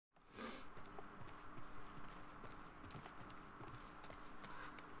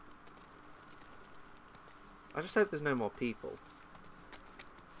I just hope there's no more people.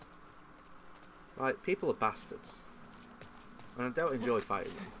 Like, people are bastards. And I don't enjoy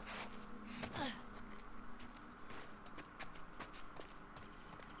fighting them.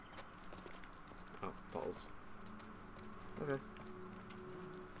 Oh, bottles. Okay.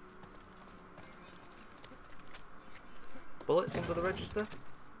 Bullets under the register?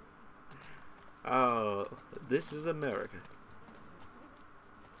 Oh, this is America.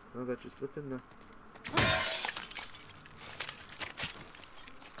 Oh, that just slip in there.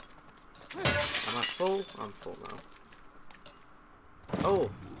 Am I full? I'm full now. Oh,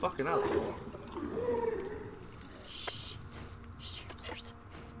 fucking hell. Shit. Shamblers.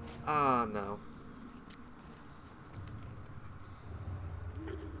 Ah, no.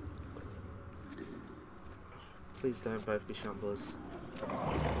 Please don't both be shamblers.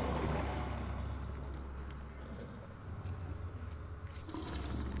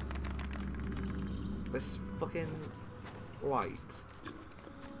 This fucking light.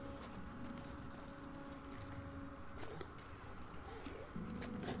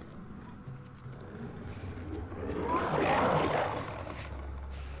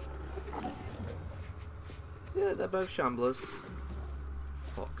 Yeah, they're both shamblers.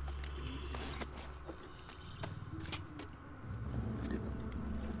 Fuck.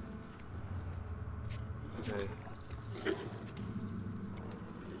 Okay.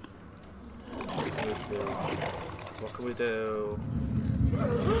 What can we do?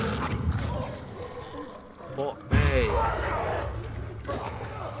 Fuck me.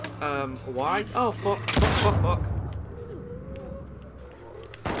 Why? Oh, fuck, fuck, fuck, fuck.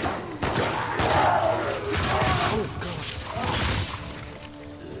 Oh, God.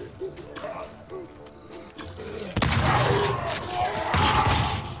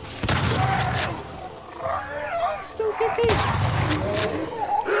 Still kicking.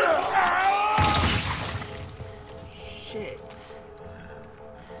 Shit.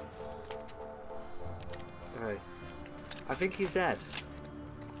 Okay. I think he's dead.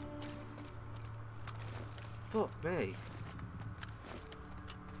 Fuck me.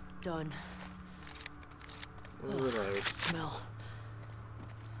 Done. Reload. Smell.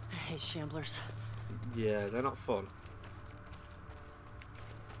 I hate shamblers. Yeah, they're not fun.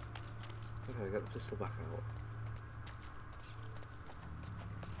 Okay, get the pistol back out.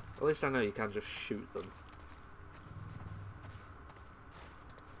 At least I know you can just shoot them.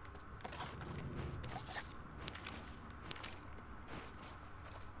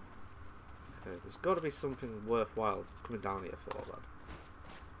 Okay, there's got to be something worthwhile coming down here for that.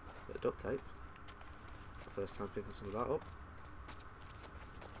 Bit of duct tape. First time picking some of that up.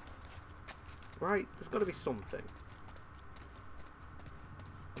 Right, there's got to be something.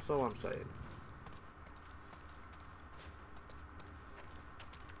 That's all I'm saying.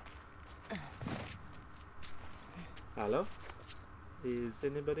 Hello? Is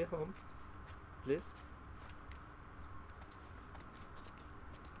anybody home? Please?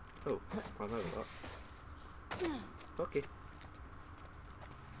 Oh, I know that. Okay.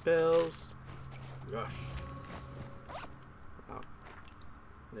 Pills. Rush. Oh.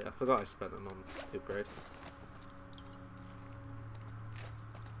 Yeah, I forgot I spent them on the upgrade.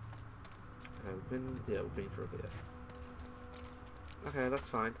 We've been for a bit. Okay, that's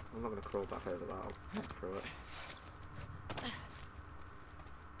fine. I'm not going to crawl back over that. I'll jump through it.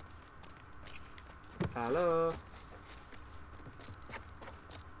 Hello?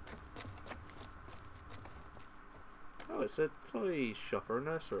 Oh, it's a toy shop or a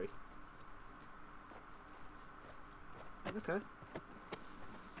nursery. Okay.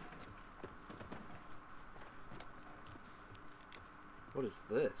 What is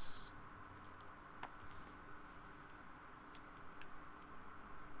this?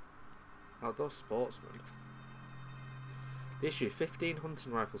 Outdoor Sportsman. The issue: 15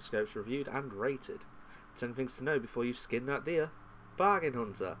 hunting rifle scopes reviewed and rated. 10 things to know before you skin that deer. Bargain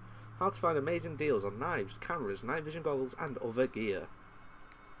Hunter. How to find amazing deals on knives, cameras, night vision goggles, and other gear.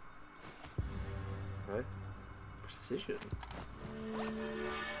 Okay. Precision.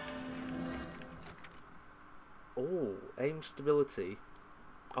 Oh, aim stability.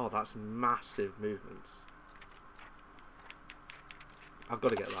 Oh, that's massive movements. I've got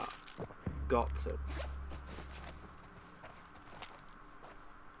to get that. Got to.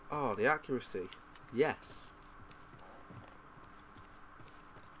 Oh, the accuracy. Yes.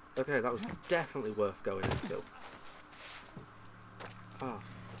 Okay, that was definitely worth going into. Oh,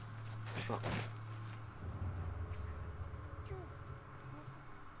 fuck.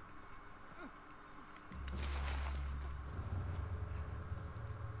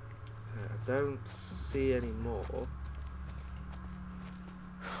 I don't see any more. Oh,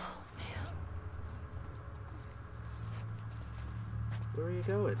 man.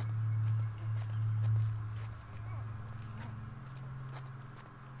 you going?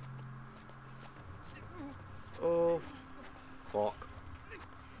 Oh, fuck.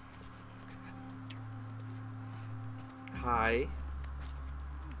 Hi.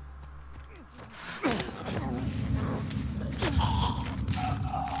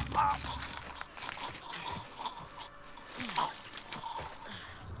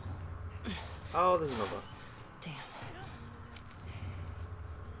 Oh, there's another. Damn.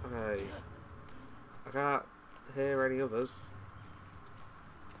 Okay. I can't hear any others.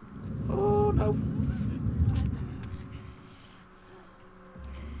 Oh, no.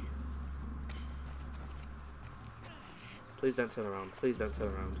 Please don't turn around. Please don't turn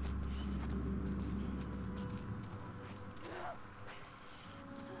around.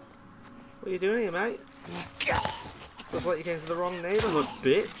 What are you doing here, mate? Looks like you came to the wrong neighbourhood,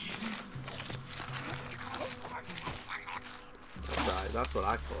 bitch. That's right, that's what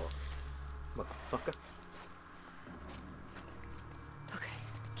I thought. Motherfucker. Okay,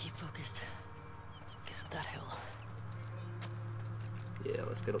 keep focused. Get up that hill. Yeah,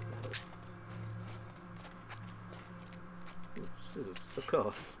 let's get up the hill. Ooh, scissors, of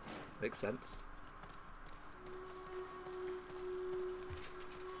course. Makes sense.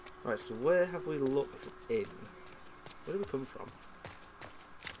 Right, so where have we looked in? Where did we come from?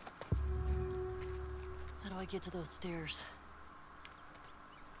 How do I get to those stairs?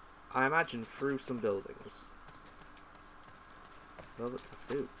 I imagine through some buildings. Velvet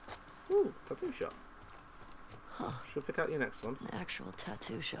tattoo. Ooh, tattoo shop. Huh. Should we pick out your next one? An actual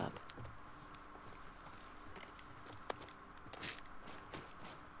tattoo shop.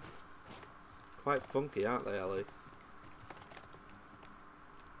 Quite funky, aren't they, Ellie?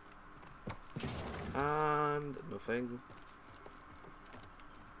 And nothing.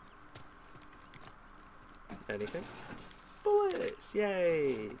 Anything? Bullets!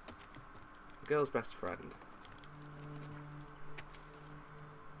 Yay! Girl's best friend.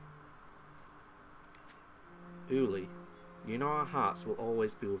 Uli, you know our hearts will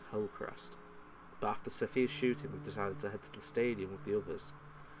always be with Hillcrest. But after Sophia's shooting, we've decided to head to the stadium with the others.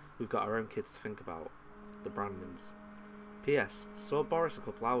 We've got our own kids to think about. The Brandons. P.S. Saw Boris a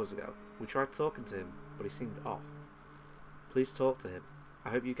couple hours ago. We tried talking to him, but he seemed off. Please talk to him. I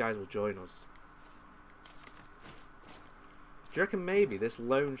hope you guys will join us. Do you reckon maybe this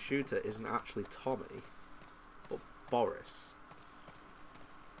lone shooter isn't actually Tommy, but Boris?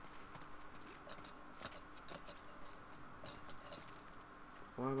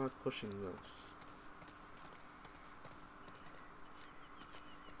 Why am I pushing this?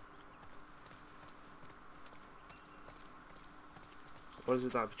 What is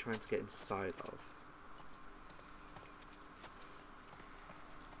it that I'd be trying to get inside of?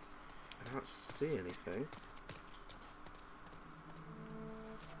 I can't see anything.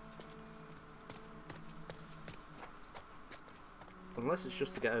 Unless it's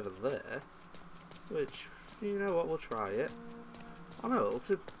just to get over there. Which, you know what, we'll try it. Oh no,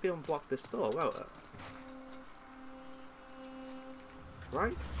 it'll be unblock this door, won't it?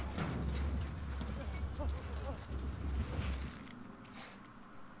 Right?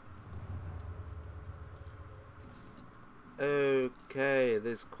 Okay,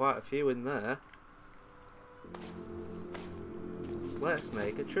 there's quite a few in there. Let's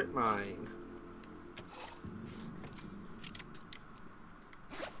make a trip mine.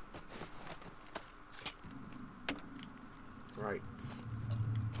 Right.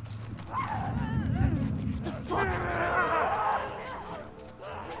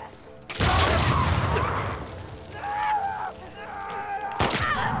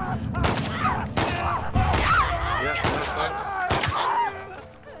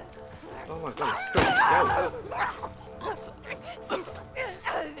 Oh my god, it's still going.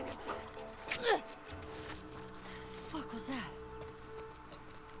 Fuck was that?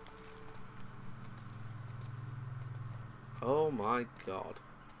 Oh my god.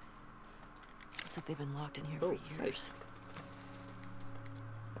 Looks like they've been locked in here Oh, for years. safe.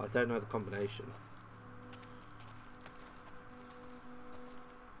 I don't know the combination.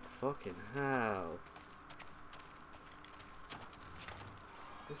 Fucking hell.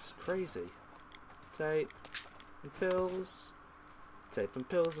 This is crazy. Tape and pills. Tape and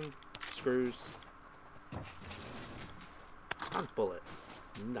pills and screws. And bullets.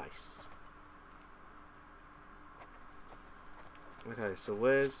 Nice. Okay, so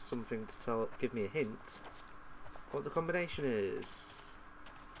where's something to give me a hint what the combination is?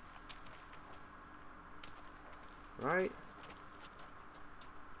 Right?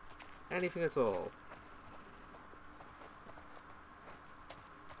 Anything at all?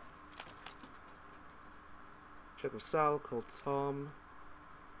 Check with Sal, called Tom.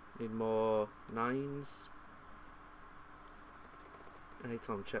 Need more 9s. Hey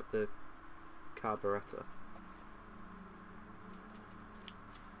Tom, check the carburetor.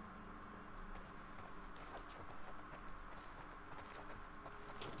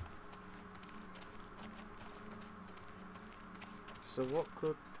 So what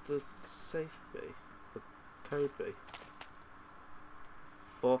could the safe be? The code be?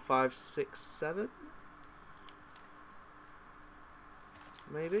 4567?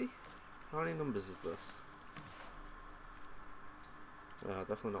 Maybe? How many numbers is this?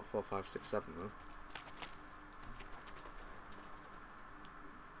 Definitely not 4567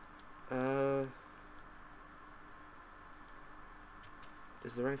 though.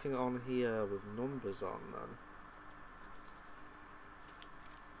 Is there anything on here with numbers on then?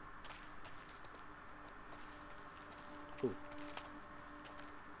 Ooh.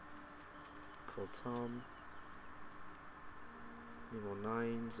 Call Tom. Need more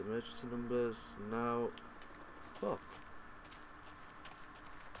 9s, emergency numbers, no. Fuck.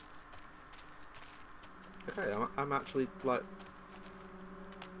 Okay, I'm actually, like,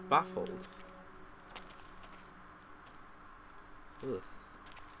 baffled. Ugh.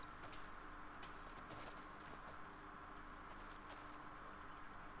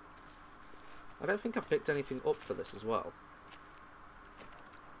 I don't think I picked anything up for this as well.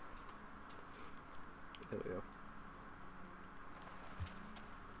 There we go.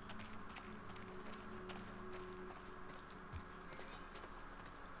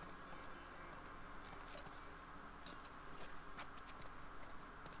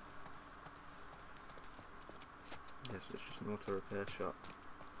 Yes, it's just an auto repair shop.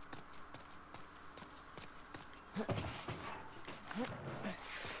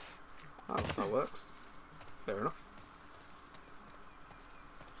 Oh, that works. Fair enough.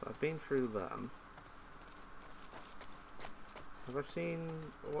 So I've been through them. Have I seen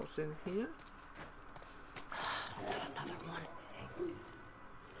what's in here? Another one.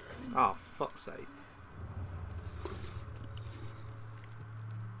 Oh, fuck's sake.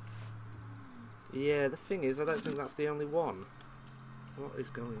 Yeah, the thing is, I don't think that's the only one. What is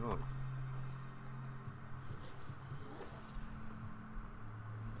going on?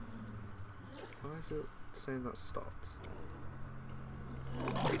 Why is it saying that stopped?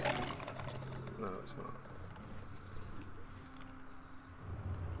 No, it's not.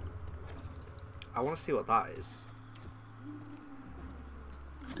 I want to see what that is.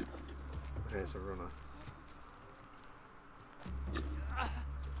 Okay, it's a runner.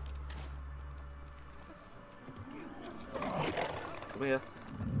 Come here.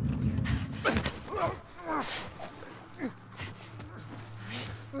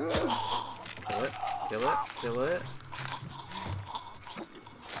 Kill it, kill it, kill it.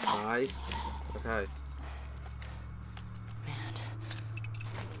 Nice. Okay.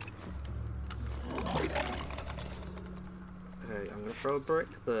 Okay, I'm gonna throw a brick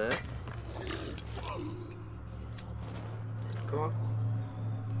there. Come on.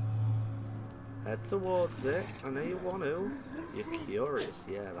 Head towards it. I know you want to. You're curious.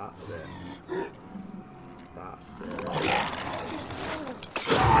 Yeah, that's it. That's it.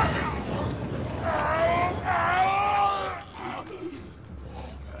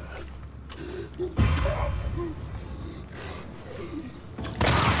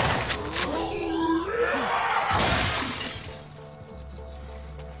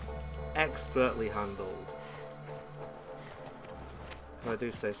 Expertly handled. If I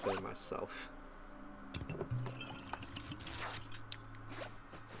do say so myself.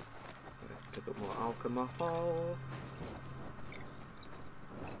 Pick up more alcohol.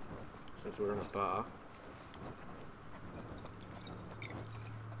 Since we're in a bar.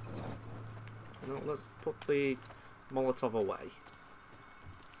 You know, let's put the Molotov away.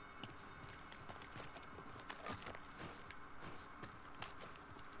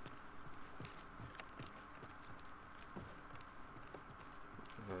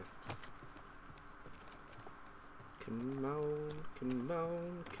 Come on, come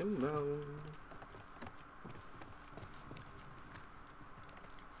on, come on.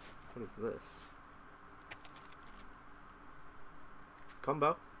 What is this?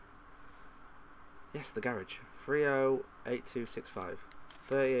 Combo? Yes, the garage. 308265.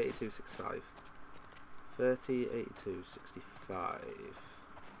 308265. 308265.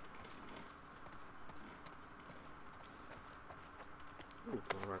 Ooh,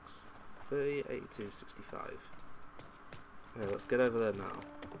 more rags. 308265. Okay, let's get over there now.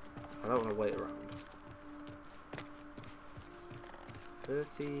 I don't want to wait around.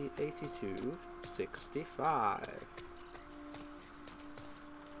 308265.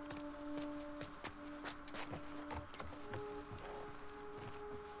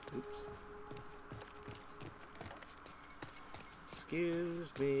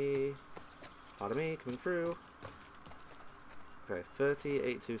 Excuse me. Pardon me, coming through. Okay, 30,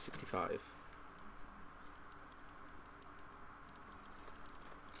 82, 65.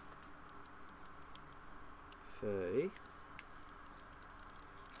 30,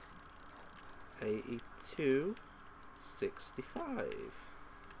 82, 65.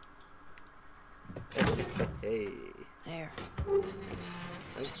 Hey. There.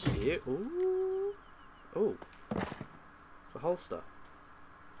 Thank you. Ooh. Oh. It's a holster.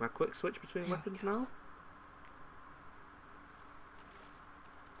 Can I quick switch between weapons now?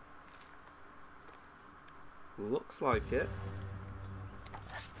 Looks like it.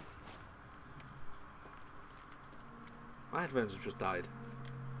 My headphones have just died.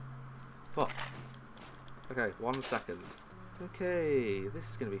 Fuck. Okay, 1 second. Okay, this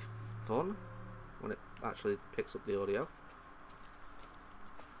is going to be fun when it actually picks up the audio.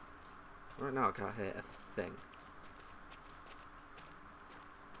 Right now I can't hear a thing.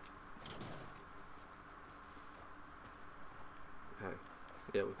 Okay.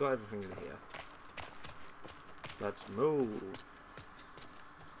 Yeah, we've got everything in here. Let's move.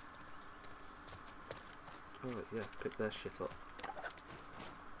 Oh yeah, pick their shit up.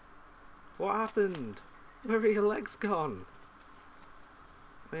 What happened? Where are your legs gone?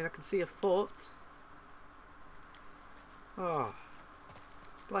 I mean, I can see a foot. Oh,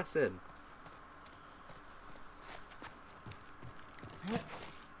 bless him.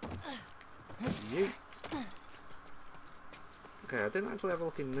 Yeet. Okay, I didn't actually have a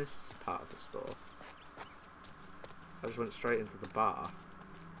look in this part of the store. I just went straight into the bar.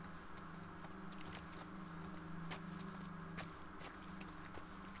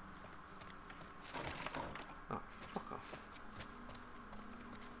 Oh, fuck off.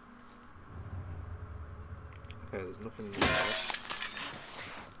 Okay, there's nothing there.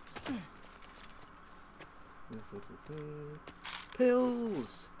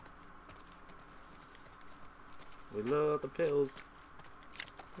 Pills! We love the pills.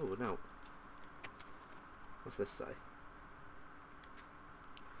 Oh no. What's this say?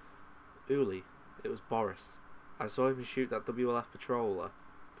 Uli, it was Boris. I saw him shoot that WLF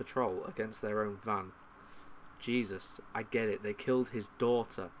patrol against their own van. Jesus, I get it, they killed his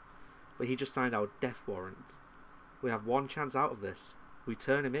daughter. But he just signed our death warrant. We have one chance out of this. We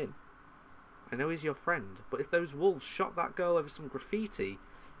turn him in. I know he's your friend, but if those wolves shot that girl over some graffiti,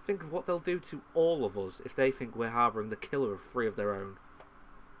 think of what they'll do to all of us if they think we're harbouring the killer of 3 of their own.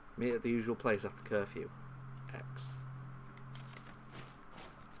 Meet at the usual place after curfew. X.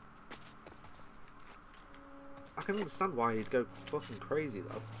 I can understand why he'd go fucking crazy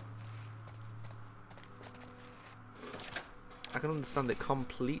though. I can understand it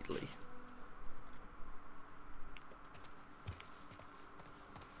completely.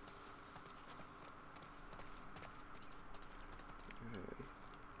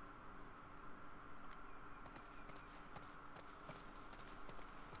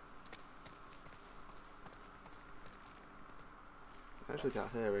 I actually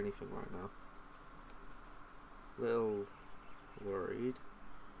can't hear anything right now. Little worried.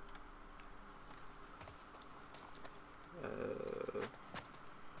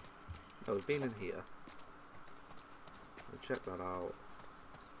 Oh, we've been in here. We'll check that out.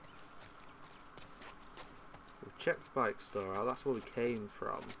 We've checked the bike store out. That's where we came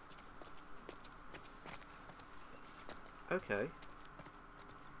from. Okay.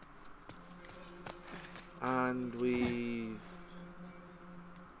 And we've...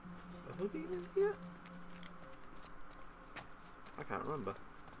 Have we been in here? I can't remember.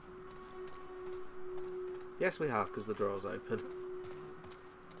 Yes, we have, because the door's open.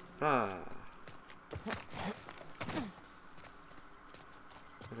 Ah.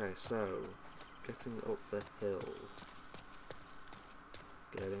 Okay, so getting up the hill.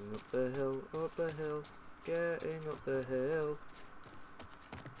 Getting up the hill, getting up the hill.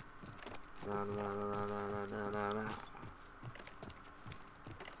 Na na na na na na na na.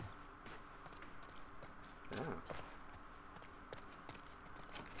 Ah.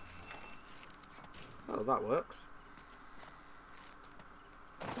 Oh, that works.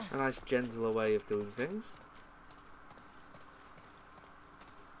 A nice gentler way of doing things.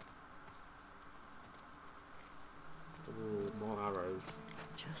 Ooh, more arrows.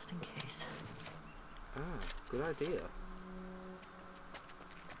 Just in case. Ah, good idea.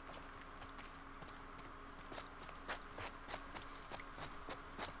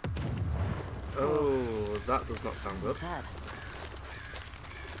 Oh, that does not sound good. What's that?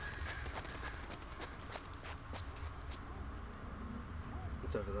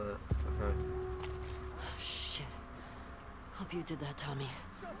 It's over there. Okay. Shit. Hope you did that, Tommy.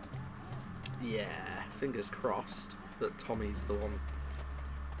 Yeah, fingers crossed. that Tommy's the one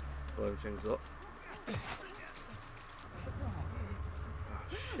blowing things up. Oh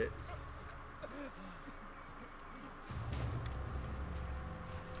shit.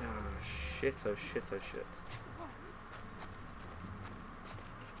 Ah shit, oh shit, oh shit.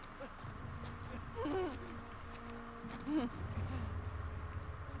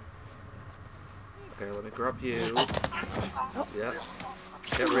 Okay, let me grab you. Yeah.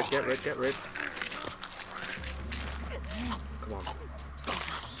 Get rid, get rid, get rid. Come on.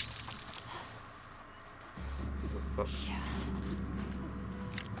 Oh, fuck.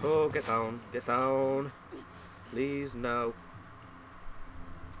 Oh, get down, get down. Please, no.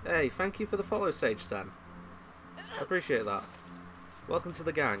 Hey, thank you for the follow, Sage-san. I appreciate that. Welcome to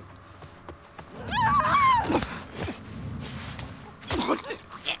the gang. Oh,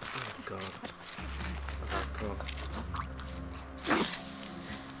 God. Okay, come on.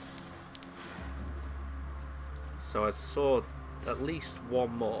 So I saw at least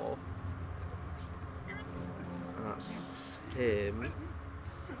one more. That's him.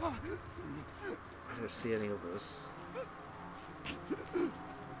 I don't see any others.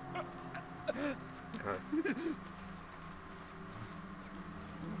 Okay.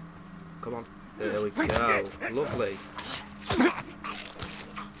 Come on. There we go. Lovely.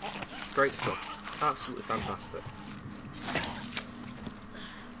 Great stuff. Absolutely fantastic.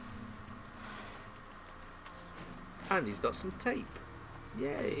 And he's got some tape.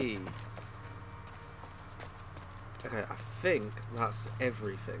 Yay! Okay, I think that's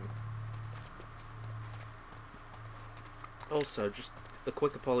everything. Also, just a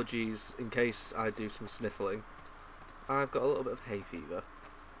quick apologies in case I do some sniffling. I've got a little bit of hay fever.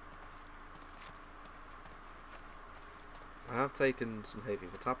 I have taken some hay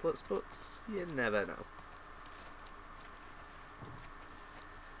fever tablets, but you never know.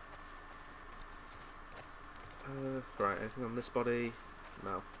 Right, anything on this body?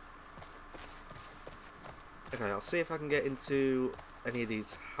 No. Okay, I'll see if I can get into any of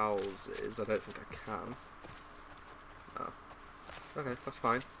these houses. I don't think I can. No. Okay, that's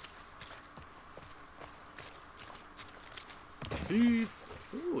fine. Teeth!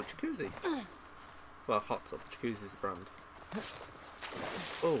 Ooh, jacuzzi. Well, hot tub. Jacuzzi's the brand.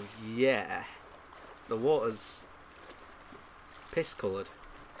 Oh, yeah. The water's piss coloured.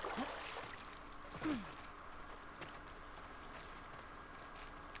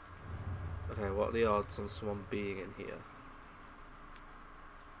 Okay, what are the odds on someone being in here?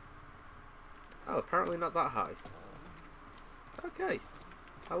 Oh, apparently not that high. Okay,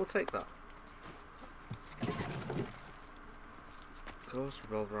 I will take that. Of course,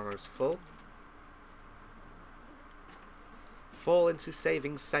 revolver ammo is full. Fall into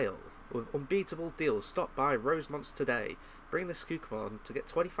savings sale. With unbeatable deals, stop by Rosemont's today. Bring this coupon to get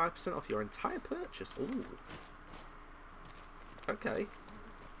 25% off your entire purchase. Ooh. Okay.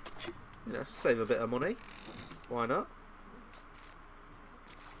 You know, save a bit of money. Why not?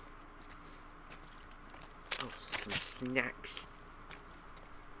 Oh, some snacks.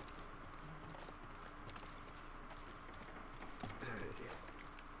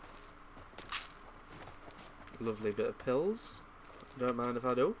 Lovely bit of pills. Don't mind if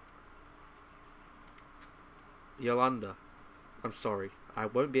I do. Yolanda, I'm sorry. I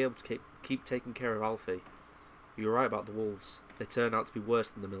won't be able to keep taking care of Alfie. You're right about the wolves. They turn out to be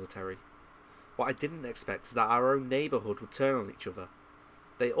worse than the military. What I didn't expect is that our own neighbourhood would turn on each other.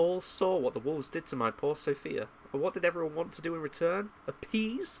 They all saw what the wolves did to my poor Sophia, and what did everyone want to do in return?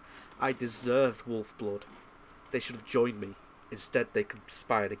 Appease? I deserved wolf blood. They should have joined me. Instead, they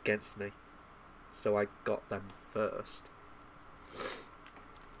conspired against me. So I got them first.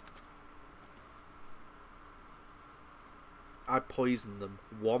 I poisoned them,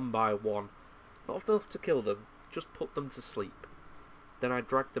 one by one. Not enough to kill them, just put them to sleep. Then I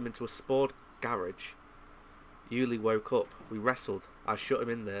dragged them into a spored garage. Yuli woke up. We wrestled. I shut him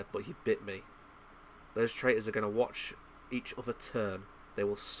in there, but he bit me. Those traitors are going to watch each other turn. They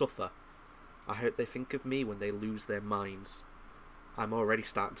will suffer. I hope they think of me when they lose their minds. I'm already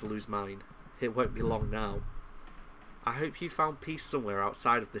starting to lose mine. It won't be long now. I hope you found peace somewhere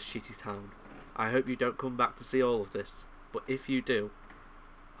outside of this shitty town. I hope you don't come back to see all of this. But if you do,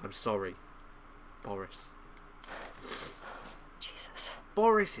 I'm sorry. Boris. Jesus.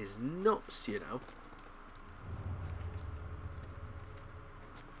 Boris is nuts, you know.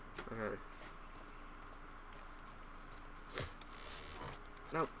 Okay.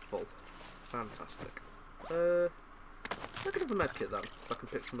 Nope, full. Fantastic. Look at the medkit then, so I can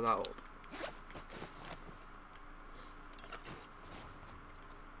pick some of that up.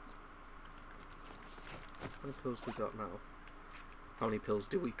 How many pills do we got now? How many pills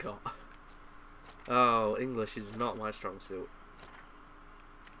do we got? Oh, English is not my strong suit.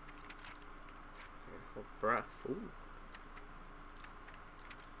 Okay, hold breath. Ooh.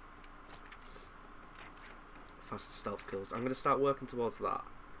 Faster stealth kills. I'm going to start working towards that.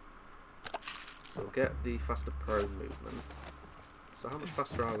 So we'll get the faster prone movement. So how much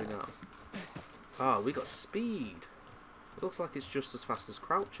faster are we now? Ah, we got speed. It looks like it's just as fast as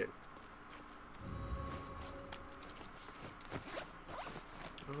crouching.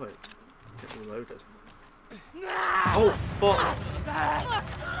 Oh wait, get reloaded. Oh fuck!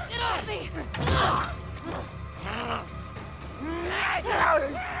 Get off me!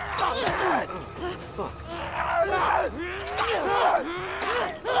 Fuck.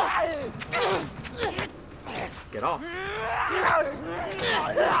 Get off.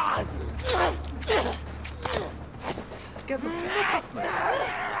 Get the fuck off me.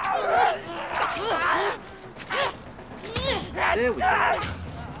 There we go.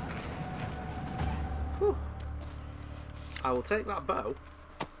 Whew. I will take that bow.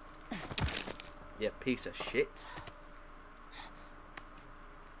 Yeah, piece of shit.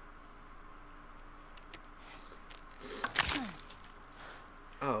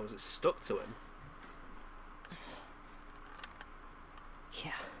 Oh, was it stuck to him?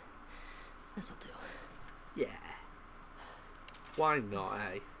 Yeah, this'll do. Yeah. Why not,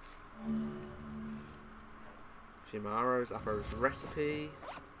 eh? Shimaro's Apparo's recipe.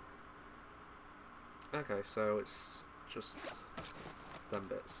 Okay, so it's just them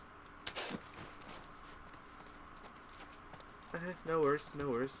bits. Okay, no worries, no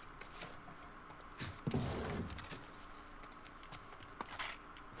worries.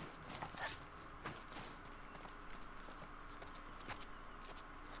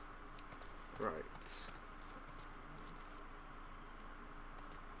 Right.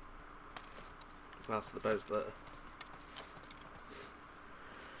 That's the bow's there.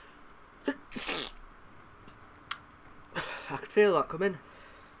 I could feel that coming.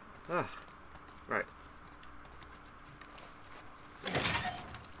 Ah, right.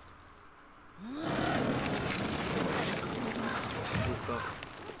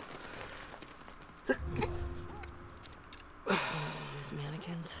 These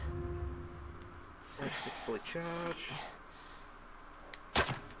mannequins. Let's get to fully charge.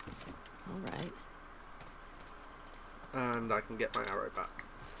 All right. And I can get my arrow back.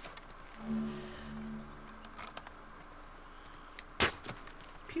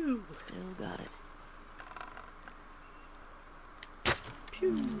 Pew! Still got it.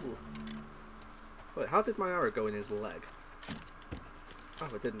 Pew! Wait, how did my arrow go in his leg?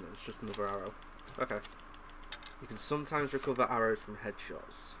 Oh, it didn't. It was just another arrow. Okay. You can sometimes recover arrows from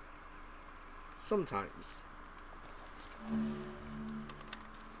headshots. Sometimes.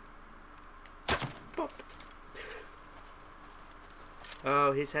 Pop!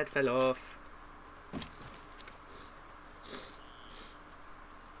 Oh, his head fell off.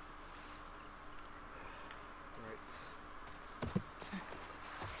 Right.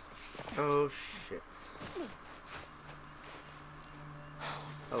 Oh, shit.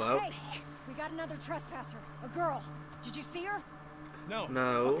 Hello? Hey, we got another trespasser. A girl. Did you see her? No.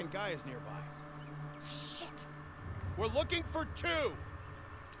 No. The fucking guy is nearby. Shit. We're looking for two.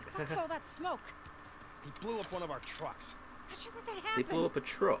 Fuck's all that smoke? He blew up one of our trucks. How'd you let that He happen? blew up a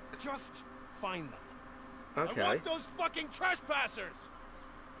truck. Just find them. I Okay. want those fucking trespassers.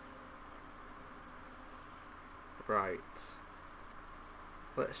 Right.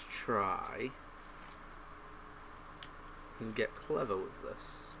 Let's try and get clever with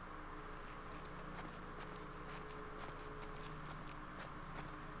this.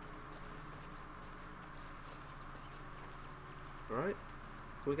 Right.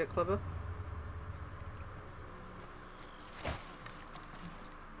 Can we get clever?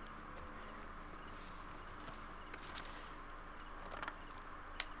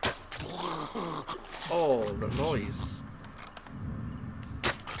 Oh, the noise.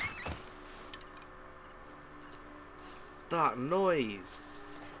 That noise.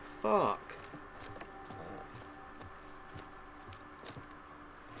 Fuck.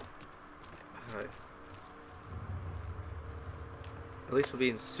 Okay. At least we're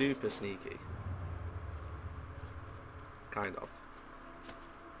being super sneaky. Kind of.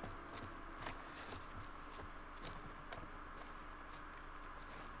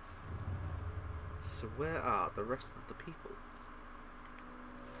 So where are the rest of the people?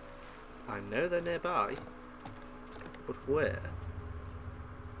 I know they're nearby, but where?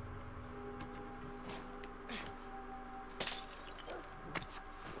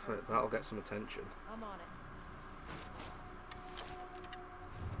 Right, that'll get some attention. I'm on it.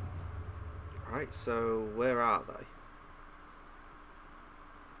 Right, so where are they?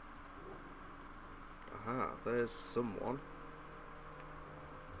 Aha, there's someone.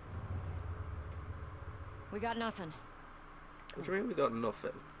 We got nothing. What do you mean we got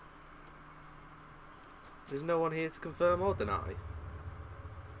nothing? There's no one here to confirm or deny.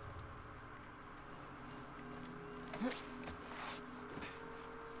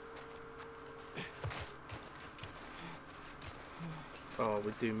 Oh,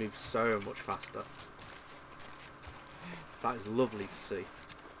 we do move so much faster. That is lovely to see.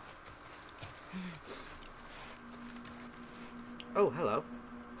 Oh, hello.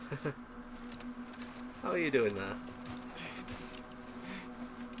 How are you doing there?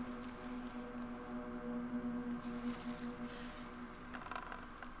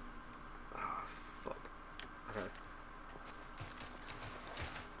 Ah, fuck. Okay.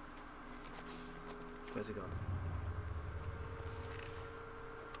 Where's he gone?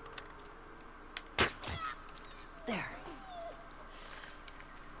 There.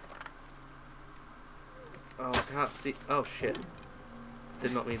 Oh, I can't see. Oh, shit.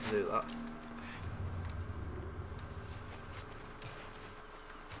 Did not mean to do that.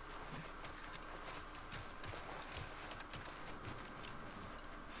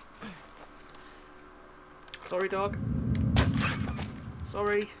 Sorry, dog.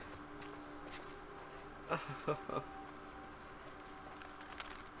 Sorry. Can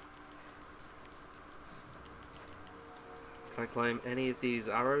I claim any of these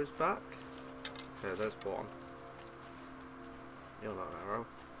arrows back? Okay, there's one. You're not an arrow.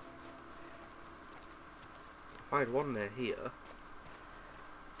 If I had one near here.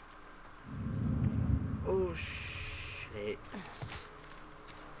 Oh shit.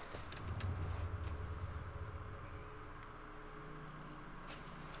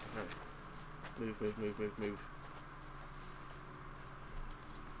 No. Move, move, move, move, move.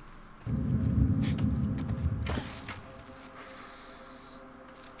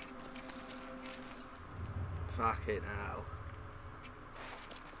 Fucking hell.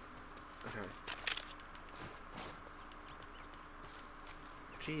 Okay.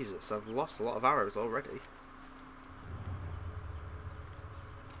 Jesus, I've lost a lot of arrows already.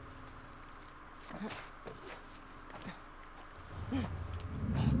 You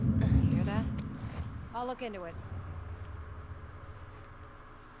hear that? I'll look into it.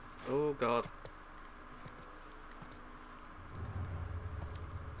 Oh god.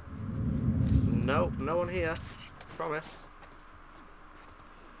 Nope, no one here. Promise.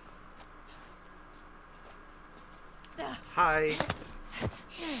 Hi.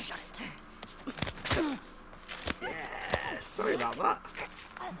 Shut it. Yeah, sorry about that.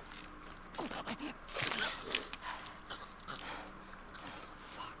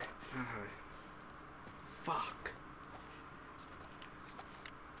 Fuck. Fuck.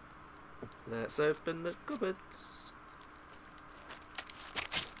 Let's open the cupboards.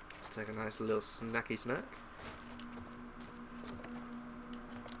 Take a nice little snacky snack.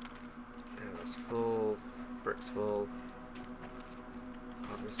 Yeah, that's full. Bricks full.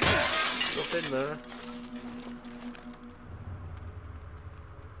 Oh, there's stuff in there.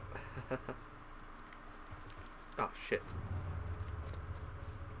 Oh shit.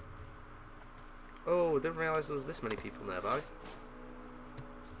 Oh, didn't realise there was this many people nearby.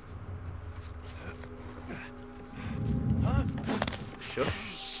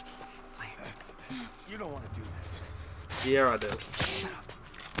 Shush. Quiet. You don't want to do this. Yeah, I do. Shut up.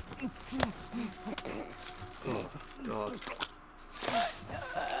 Oh, God.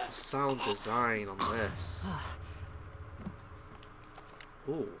 Sound design on this.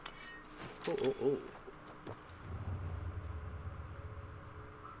 Ooh. Oh, oh, oh.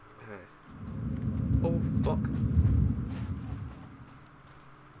 Okay. Oh, fuck.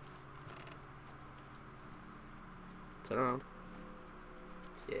 Turn around.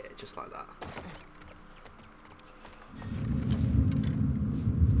 Yeah, just like that.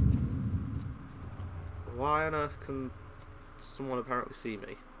 Why on earth can someone apparently see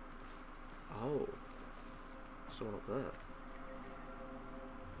me? Oh. Someone up there.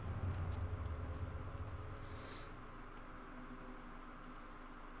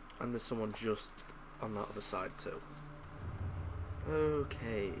 And there's someone just on that other side too.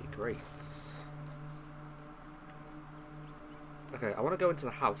 Okay, great. Okay, I want to go into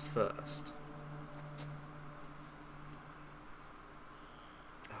the house first.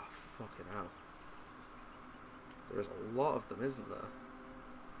 Oh, fucking hell. There is a lot of them, isn't there?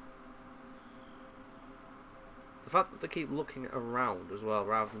 The fact that they keep looking around as well,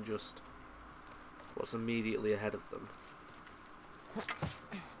 rather than just what's immediately ahead of them,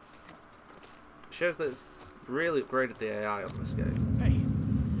 shows that it's really upgraded the AI on this game.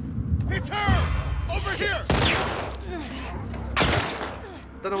 Hey! It's her! Over here!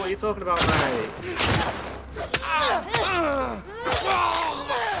 Don't know what you're talking about, mate.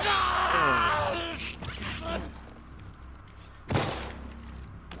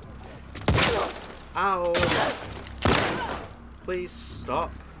 Ow! Please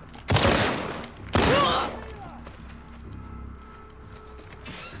stop.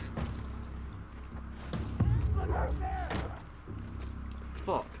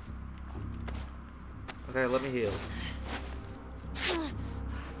 Fuck. Okay, let me heal.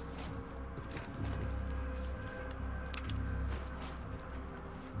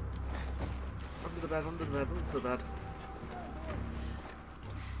 Under the bed, under the bed, under the bed.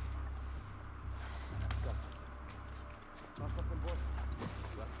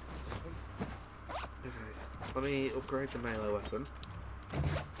 Okay, let me upgrade the melee weapon.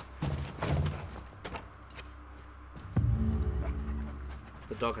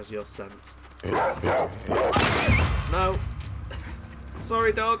 The dog has your scent. No!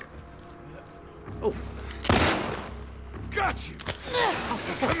 Sorry, dog! Oh! Got you!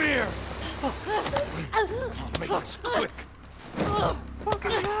 Come here! I'll make this quick.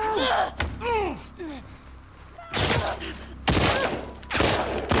 Fucking hell!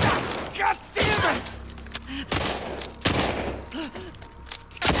 God damn it!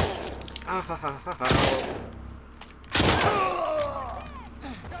 Ah ha ha ha ha.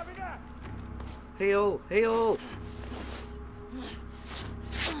 Heal! Heal!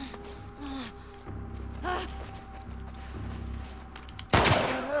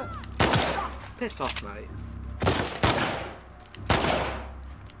 Piss off, mate.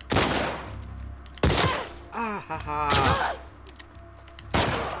 Ah ha ha!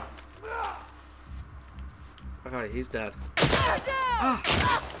 Okay, he's dead. Ah!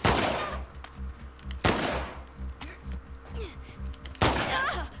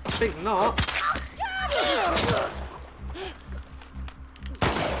 I think not.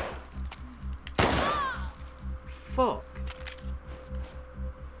 Fuck.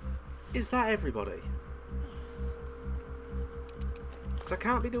 Is that everybody? Because I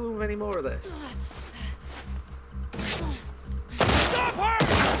can't be doing with any more of this. Stop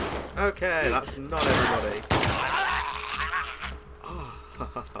her! Okay, that's not everybody. Oh, ha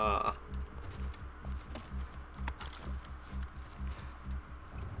ha ha.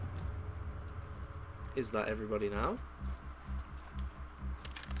 Is that everybody now?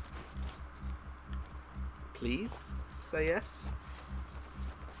 Please say yes.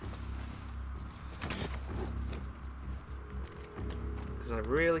 Because I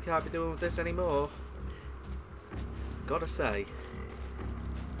really can't be doing with this anymore. Gotta say.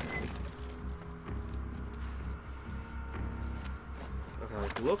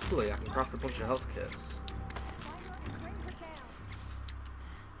 Okay, luckily I can craft a bunch of health kits.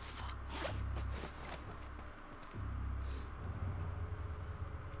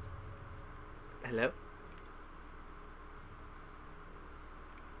 Hello?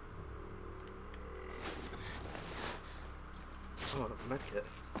 Oh, a medkit.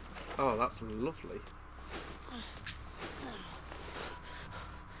 Oh, that's lovely.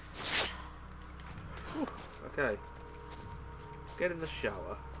 Whew. Okay. Let's get in the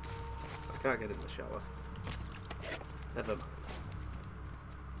shower. I can't get in the shower. Never mind.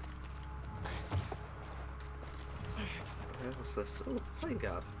 Okay, what's this? Oh, playing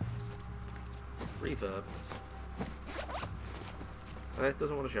card. Reverb. It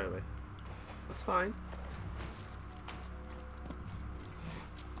doesn't want to show me. That's fine.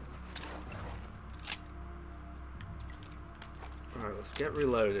 Alright, let's get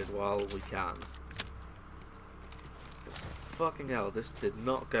reloaded while we can. Because fucking hell, this did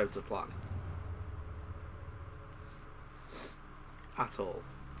not go to plan. At all.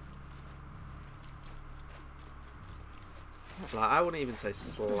 Like, I wouldn't even say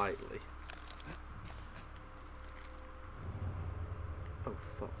slightly. Oh,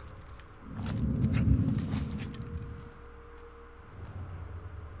 fuck.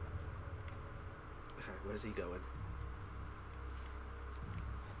 Okay, where's he going?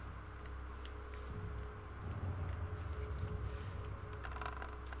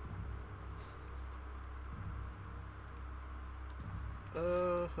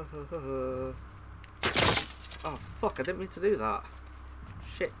 Oh, fuck, I didn't mean to do that.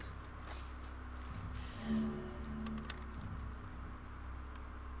 Shit.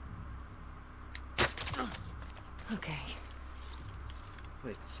 Okay.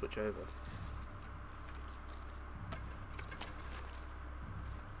 Wait, switch over.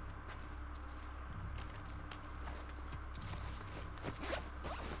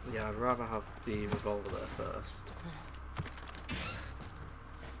 Yeah, I'd rather have the revolver there first.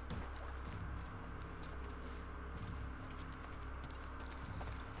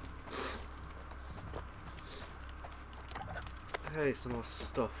 Okay, some more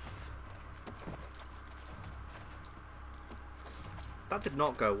stuff. That did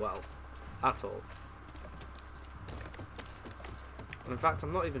not go well. At all. And in fact,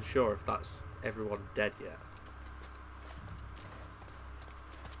 I'm not even sure if that's everyone dead yet.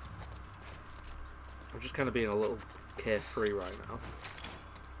 I'm just kind of being a little carefree right now.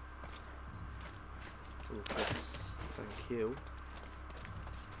 Ooh, this. Thank you.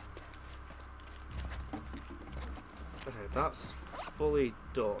 Okay, that's fully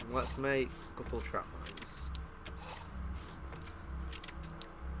done. Let's make a couple trap mines.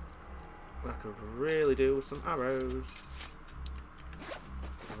 I could really do with some arrows.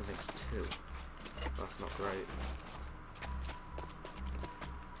 That makes 2. That's not great.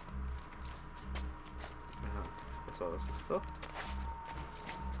 That's what I was looking for.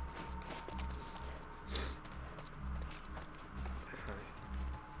 Okay.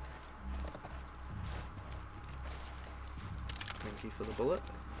 Thank you for the bullet.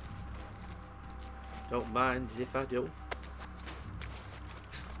 Don't mind if I do.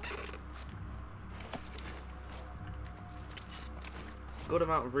 Good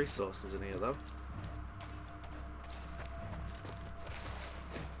amount of resources in here though.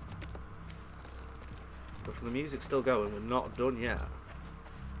 But from the music still going, we're not done yet.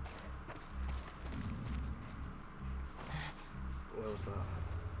 Where was that?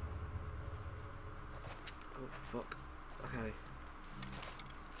 Oh fuck. Okay.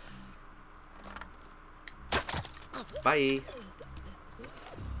 Bye.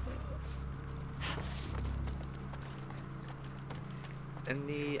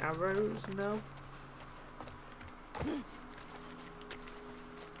 Any arrows? No.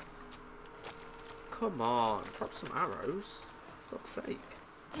 Come on, drop some arrows. For fuck's sake.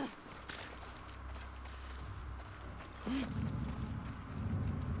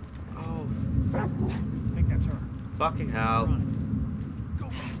 Oh, I think that's her. fucking hell. Go.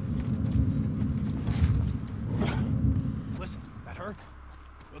 Listen, that her?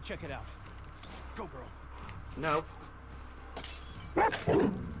 We'll check it out. Go, girl. No.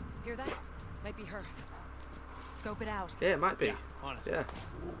 Hear that? Might be her. Scope it out. Yeah, it might be. Yeah, on it. Yeah.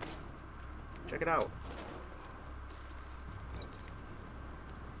 Check it out.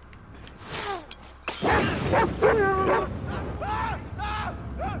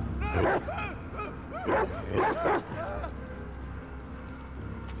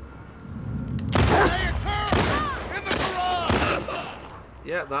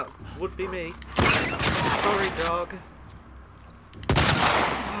 Yeah, that would be me. Sorry, dog.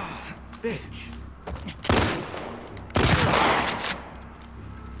 Bitch.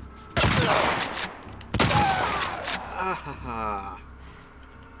 Ah,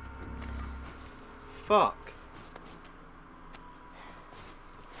 fuck.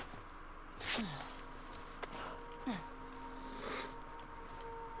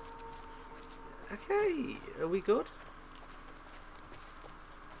 Okay, are we good?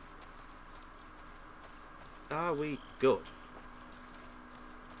 Are we good?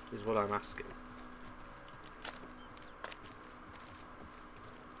 Is what I'm asking.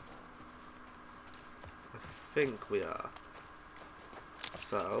 I think we are.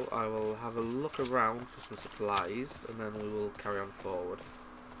 So I will have a look around for some supplies and then we will carry on forward.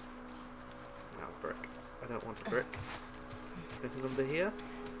 Now brick. I don't want a brick. Anything under here?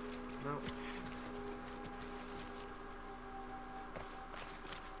 No.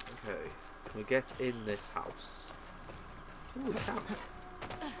 Okay. Can we get in this house? Ooh, we can.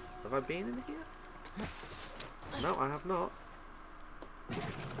 Have I been in here? No, I have not.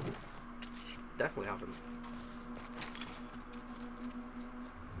 Definitely haven't.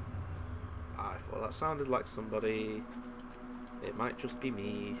 I thought that sounded like somebody. It might just be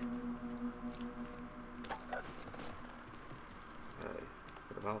me. Okay,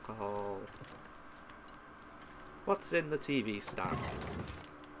 bit of alcohol. What's in the TV stand?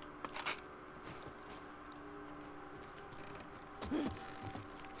 Some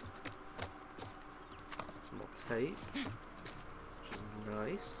more tape, which is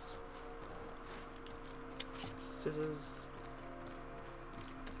nice. Scissors.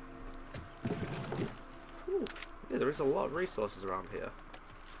 Ooh, yeah, there is a lot of resources around here.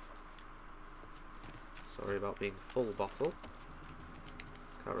 Sorry about being full bottle.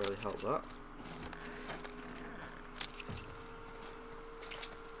 Can't really help that.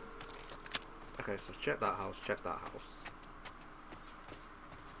 Okay, so check that house, check that house.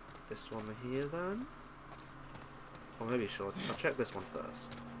 This one here then? Or maybe I'll check this one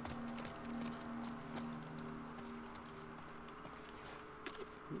first.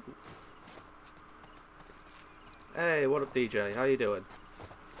 Ooh. Hey, what up DJ? How you doing?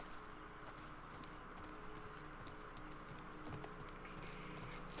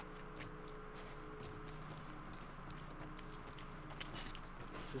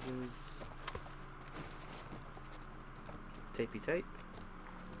 scissors. Tapey tape.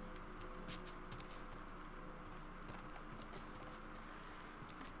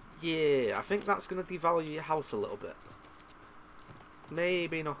 Yeah, I think that's going to devalue your house a little bit.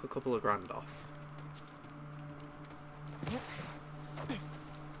 Maybe knock a couple of grand off.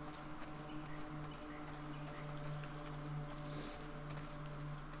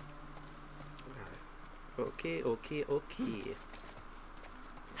 Okay, okay, okay.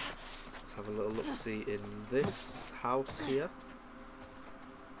 Let's have a little look-see in this house here.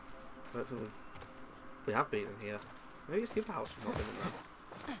 I don't think we have been in here. Maybe it's the other house we've not been in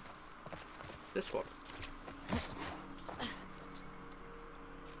there. This one.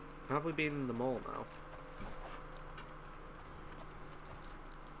 Have we been in the mall now?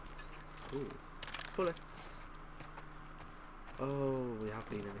 Ooh. Bullets. Oh, we have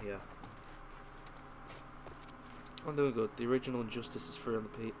been in here. I'm doing good. The original Injustice is free on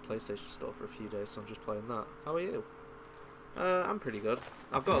the PlayStation Store for a few days, so I'm just playing that. How are you? I'm pretty good.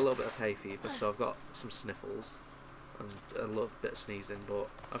 I've got a little bit of hay fever, so I've got some sniffles and a little bit of sneezing, but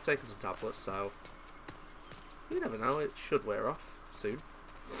I've taken some tablets, so you never know, it should wear off soon.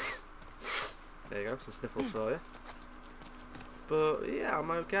 There you go, some sniffles for you. But yeah,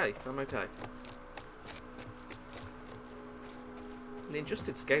 I'm okay. I'm okay. The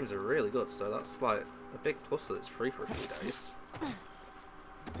Injustice games are really good, so that's like a big plus that it's free for a few days.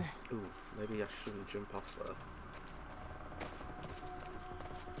 Ooh, maybe I shouldn't jump off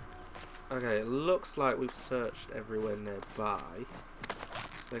there. Okay, it looks like we've searched everywhere nearby.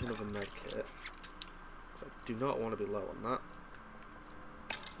 Make another med kit. So I do not want to be low on that.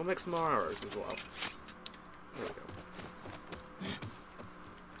 We'll make some more arrows as well. There we go.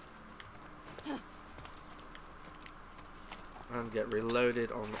 And get reloaded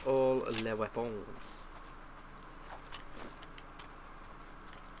on all les weapons.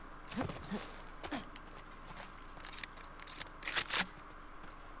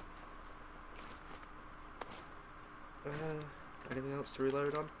 Anything else to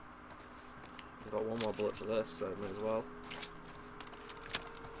reload on? I've got one more bullet for this, so may as well.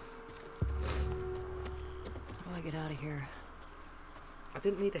 How do I get out of here? I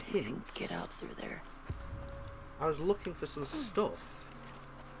didn't need a hint. Get out through there. I was looking for some stuff.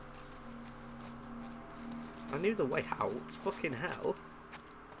 I knew the way out. Fucking hell.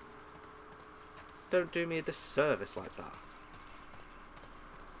 Don't do me a disservice like that.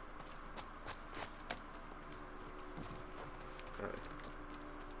 Okay.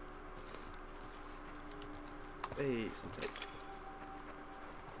 Hey, some tape.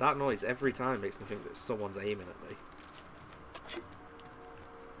 That noise every time makes me think that someone's aiming at me.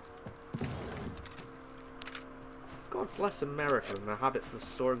 God bless America and their habit for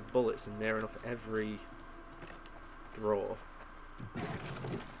storing bullets in near enough every drawer. I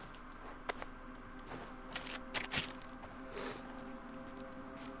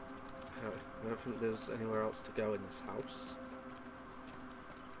don't think there's anywhere else to go in this house.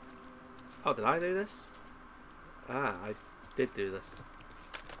 Oh, did I do this? Ah, I did do this.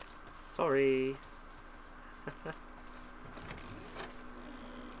 Sorry.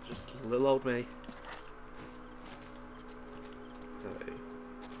 Just little old me. Okay.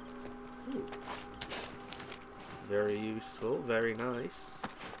 Ooh. Very useful, very nice.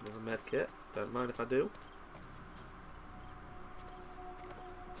 Another med kit, don't mind if I do.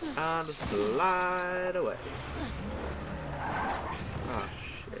 And slide away. Ah,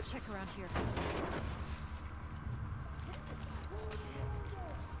 shit. Check around here.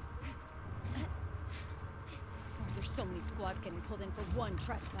 There's so many squads getting pulled in for one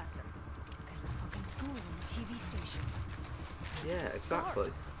trespasser. Because the fucking school and the TV station. Yeah, exactly.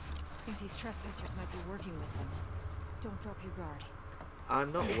 I think these trespassers might be working with them. Don't drop your guard.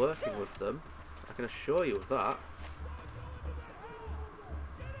 I'm not working with them. I can assure you of that.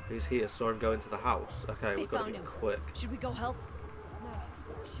 He's here, saw him go into the house. Okay, we've got to be quick. Should we go help? No,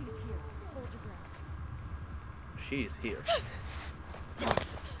 she's here. Hold your ground. She's here.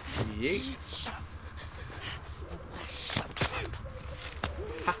 Yeet.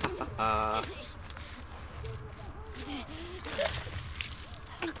 Ha ha ha.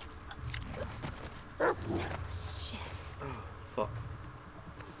 Shit. Oh, fuck.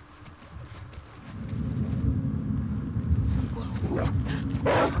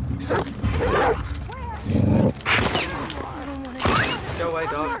 Go away,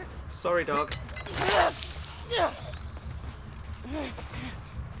 dog. Sorry, dog.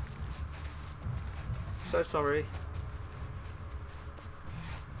 So sorry.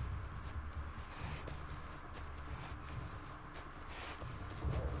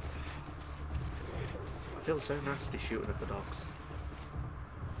 I feel so nasty shooting at the dogs.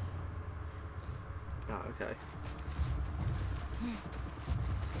 okay.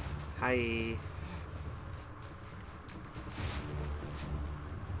 Hi.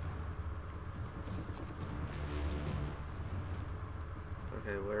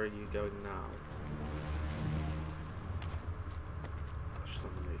 Okay, where are you going now? Oh, she's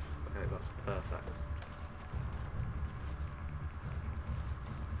on the move. Okay, that's perfect.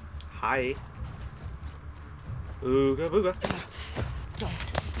 Hi. Ooga booga.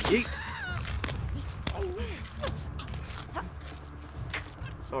 Yeet.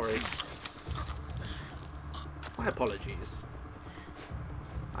 Sorry. My apologies.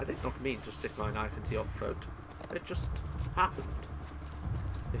 I did not mean to stick my knife into your throat. It just happened.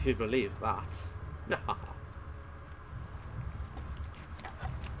 If you believe that.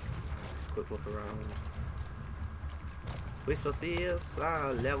 Quick look around. We shall see us.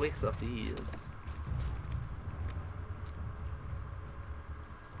 Yeah, we shall see us.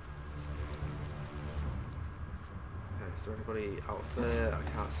 Okay, is there anybody out there? I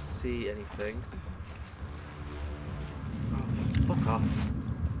can't see anything. Oh, fuck off.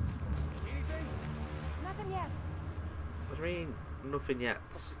 Nothing yet. What do you mean, nothing yet?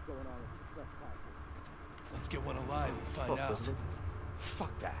 Let's get one alive and find Fuck, out. isn't it?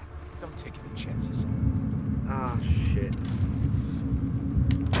 Fuck that. Don't take any chances. Ah, shit.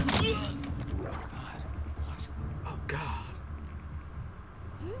 God, what? Oh, God.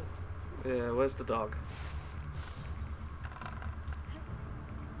 Yeah, where's the dog?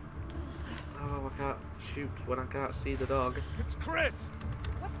 Oh, I can't shoot when I can't see the dog. It's Chris!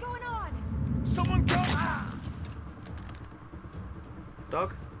 What's going on? Someone go! Ah!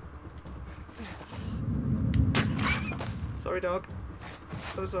 Dog? Sorry, dog.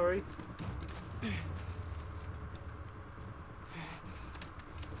 So sorry.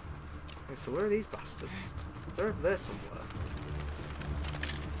 Okay, so where are these bastards? They're over there somewhere.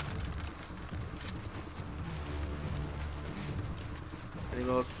 Any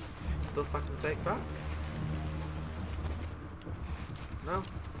more stuff I can take back? No?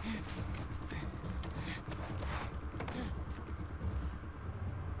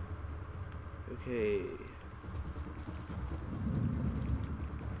 Okay.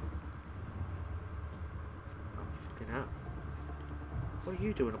 Oh, fucking hell. What are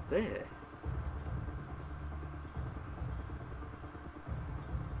you doing up there?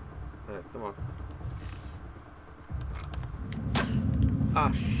 Come on.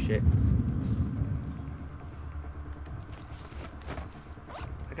 Ah, shit.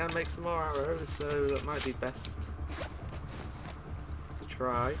 I can make some more arrows, so that might be best to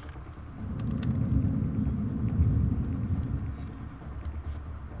try.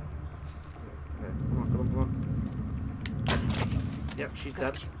 Okay, come on, come on, come on. Yep, she's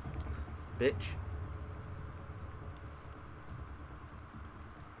dead. Bitch.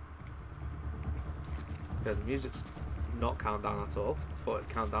 Okay, the music's not calmed down at all. Thought it'd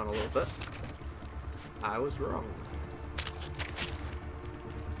calm down a little bit. I was wrong.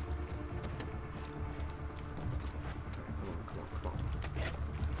 Okay, come on, come on, come on.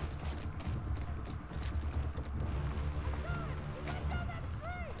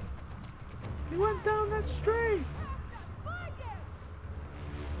 He went down that street!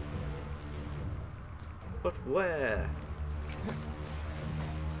 But where?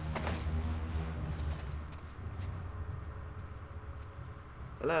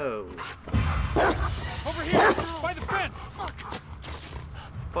 Hello. Over here! By the fence!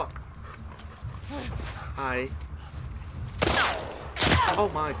 Fuck. Hi. Oh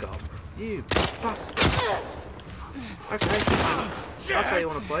my god. You bastard. Okay. That's how you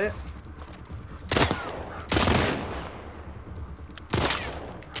want to play it.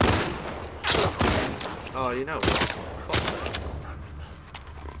 Oh, you know what? Fuck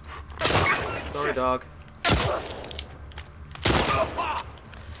this. Sorry, dog.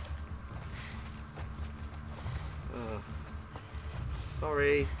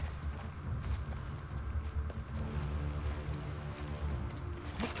 Sorry.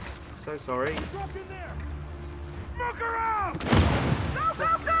 So sorry. Drop in there! Smoke around! Go, go,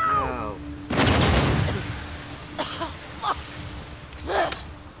 go! Wow.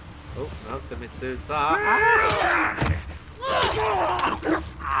 Oh, no, didn't mean to do that.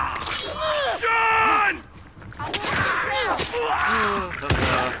 John!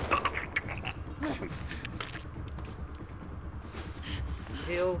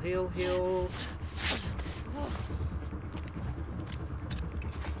 Heal, heal, heal.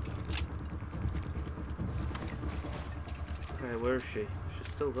 Okay, where is she? She's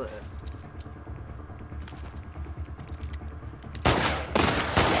still there.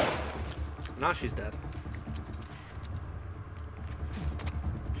 Now she's dead.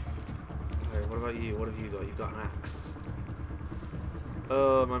 Okay, what about you? What have you got? You've got an axe.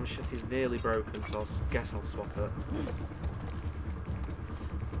 Oh, my machete's nearly broken, so I guess I'll swap it.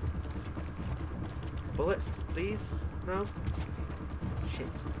 Bullets, please? No? Shit.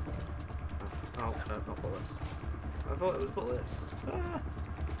 Oh, no, not bullets. I thought it was bullets. Ah.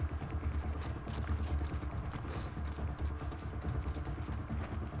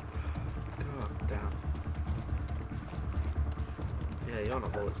 God damn. Yeah, you're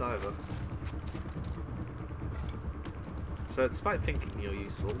not bullets either. So despite thinking you're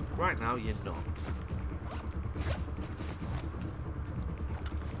useful, right now you're not.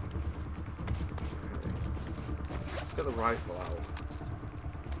 Okay. Let's get the rifle out.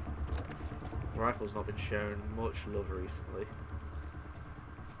 The rifle's not been shown much love recently.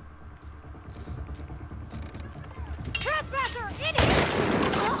 Trespasser! Idiot!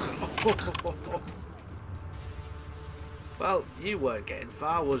 Well, you weren't getting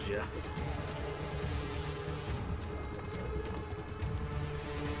far, was you?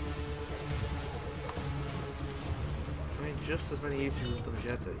 I mean, just as many uses as the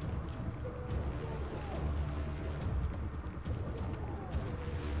machete.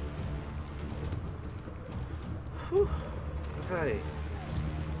 Whew. Okay.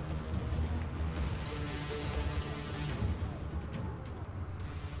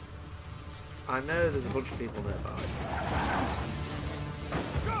 I know there's a bunch of people nearby.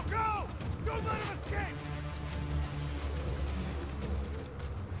 Go, go! Don't let him escape!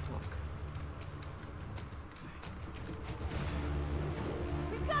 Fuck.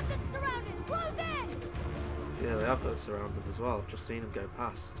 We've got them surrounded! Close in! Yeah, they have got surrounded as well. I've just seen them go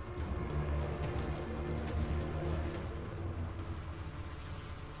past.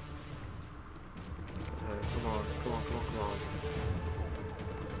 Okay, come on, come on, come on, come on.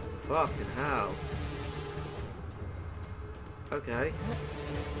 Fucking hell. Okay.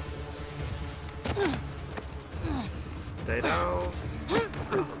 Stay down.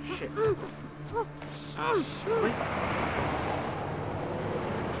 Oh, shit. Tommy?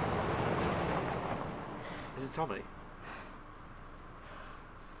 Is it Tommy?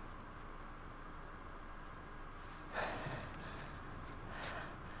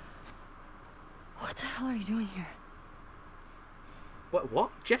 What the hell are you doing here?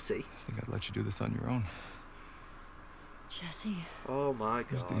 What? Jesse? I think I'd let you do this on your own. Jesse, Oh my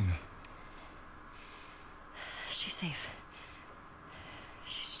Where's god. Dina? she's safe.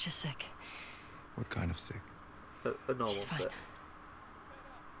 She's just sick. What kind of sick? A normal She's fine. sick.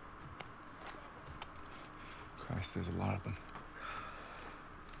 Christ, there's a lot of them.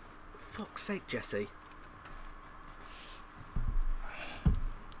 Fuck's sake, Jesse.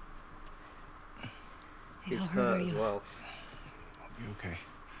 Hey, He's how hurt are hurt as you? well. I'll be okay.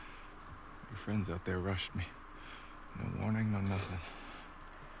 Your friends out there rushed me. No warning, no nothing.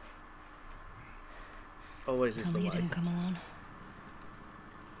 Always is Tell the me you way. didn't come alone.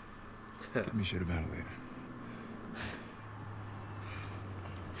 Give me shit about it later.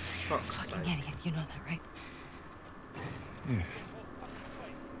 Fuck's Fucking sake. idiot, you know that, right? Yeah.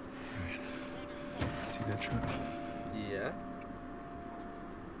 Right. See that truck? Yeah.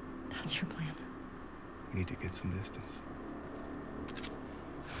 That's your plan. We need to get some distance.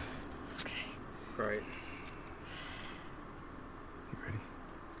 Okay. Great. You ready?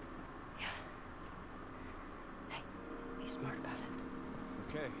 Yeah. Hey, be smart about it.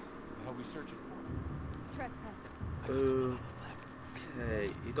 Okay, what the hell we searching for? Trespasser. Okay,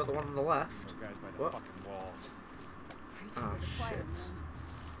 you got the one on the left. No guys by the What? fucking walls. Preaching Ah, to the choir, shit. man.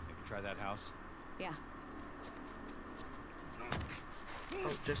 Maybe try that house. Yeah.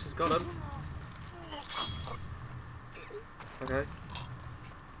 Oh, Jesse's got him. Okay.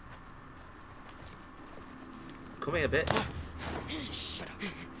 Come here, bitch. Shut up.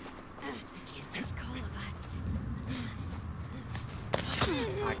 Can't take all of us.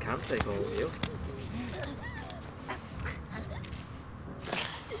 I can take all of you.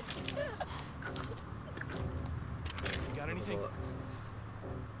 You got anything?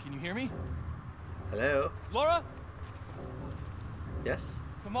 Can you hear me? Hello? Laura? Yes?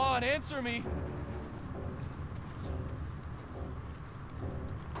 Come on, answer me!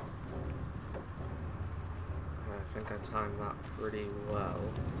 I think I timed that pretty well.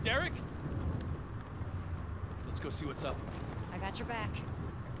 Derek? Let's go see what's up. I got your back.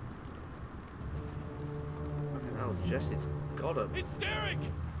 Fucking hell, Jesse's got him. It's Derek!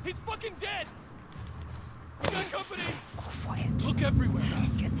 He's fucking dead! Gun company! Quiet. Look everywhere!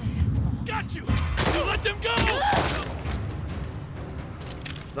 Get the hell on. Got you! You let them go!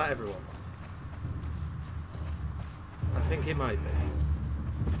 Is that everyone? I think it might be.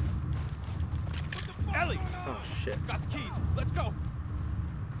 Ellie! Oh shit. Got the keys. Let's go!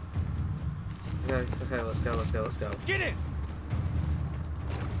 Okay, let's go. Get in!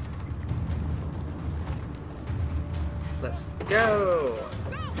 Let's go!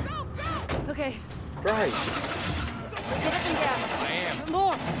 Okay, Right! give it some gas. I am.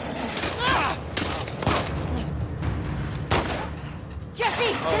 More!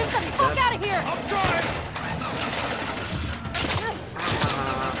 Jesse, get us the fuck out of here! I'm trying!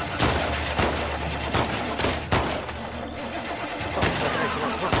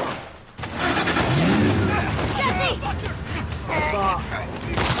 Jesse!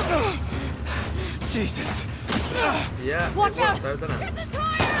 Jesus! Yeah, Watch it worked out! though, didn't it? Hit the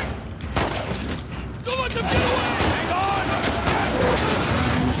tires! Don't let them get away! Hang on!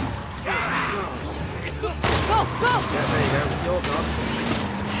 Go, go! Yeah, there you go. You're gone.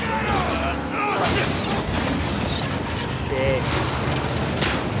 Shit.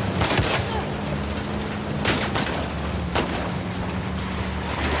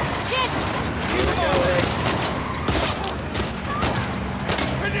 Shit! Keep it going.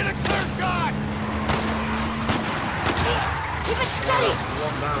 I need a clear shot! Keep it steady!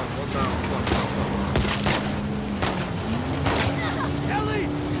 One down. Come on. Ellie!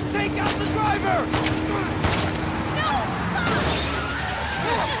 Take out the driver!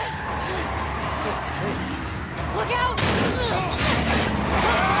 Look out!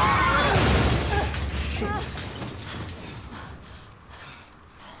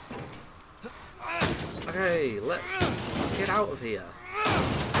 Okay, let's get out of here.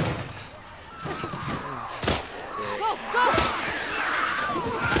 Go, go!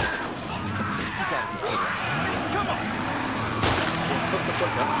 Put the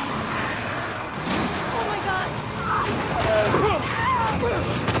foot up. Oh my god!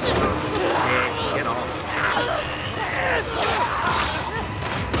 Yeah, get off.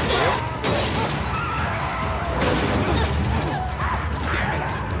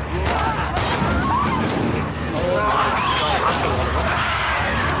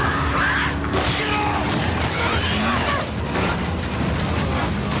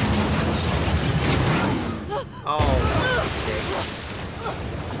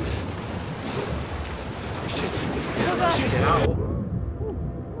 Get out.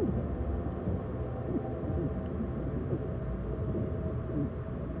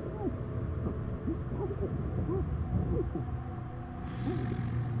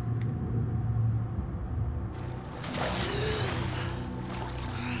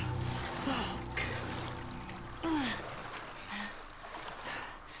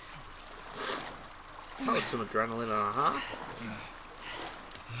 That was some adrenaline and a half.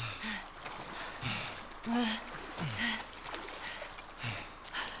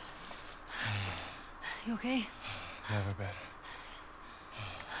 You okay? Never better.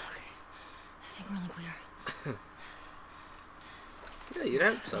 I think we're on the clear. Yeah, you'd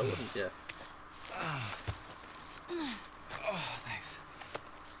hope so, wouldn't you? Oh, thanks.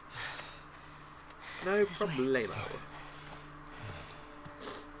 No problemo.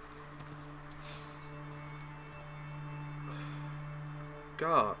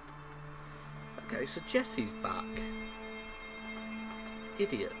 God. Okay, so Jesse's back.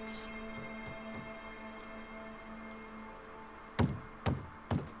 Idiots.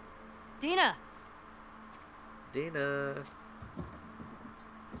 Dina! Dina.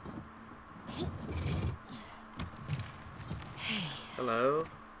 Hello.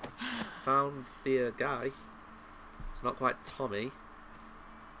 Found the guy. It's not quite Tommy.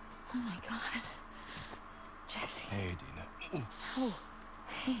 Oh my god. Jesse. Hey, Dina. Oh,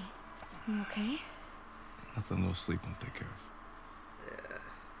 hey. You okay? Nothing a little sleep won't take care of.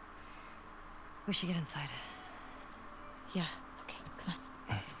 We should get inside. Yeah, okay, come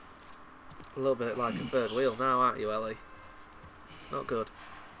on. A little bit like a third wheel now, aren't you, Ellie? Not good.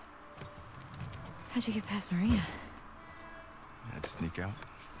 How'd you get past Maria? I had to sneak out.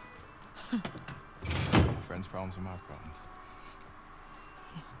 My friend's problems are my problems.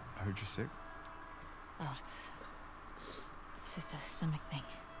 I heard you're sick. Oh, it's just a stomach thing.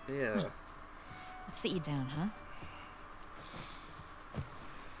 Yeah. Let's sit you down, huh?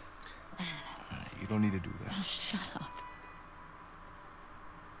 You don't need to do that. Oh, shut up.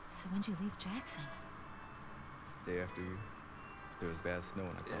 So when'd you leave Jackson? Day after you, there was bad snow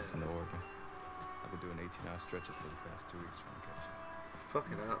and I crossed Yeah. into Oregon. I've been doing 18-hour stretches for the past 2 weeks trying to catch you.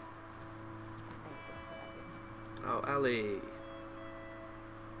 Fucking hell. Oh, Ellie.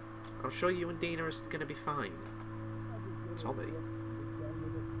 I'm sure you and Dina are going to be fine. Tommy.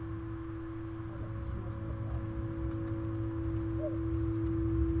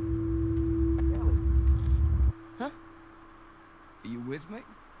 Huh? Are you with me?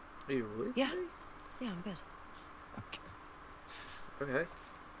 Are you with Yeah. me? Yeah, I'm good. Okay. Okay.